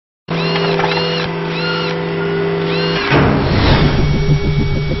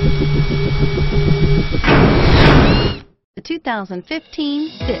The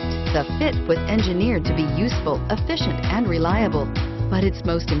 2015 Fit. The Fit was engineered to be useful, efficient, and reliable. But its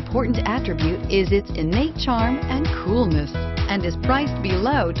most important attribute is its innate charm and coolness, and is priced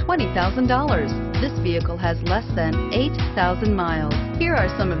below $20,000. This vehicle has less than 8,000 miles. Here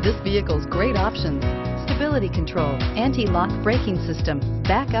are some of this vehicle's great options: stability control, anti-lock braking system,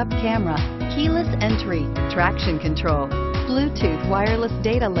 backup camera, keyless entry, traction control, Bluetooth wireless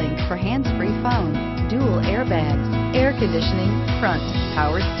data link for hands-free phone, dual airbags, air conditioning, front,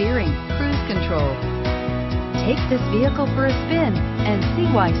 power steering, cruise control. Take this vehicle for a spin and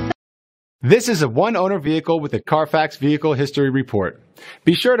see why. This is a one-owner vehicle with a Carfax Vehicle History Report.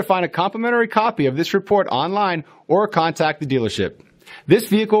 Be sure to find a complimentary copy of this report online or contact the dealership. This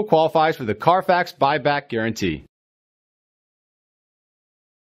vehicle qualifies for the Carfax Buyback Guarantee.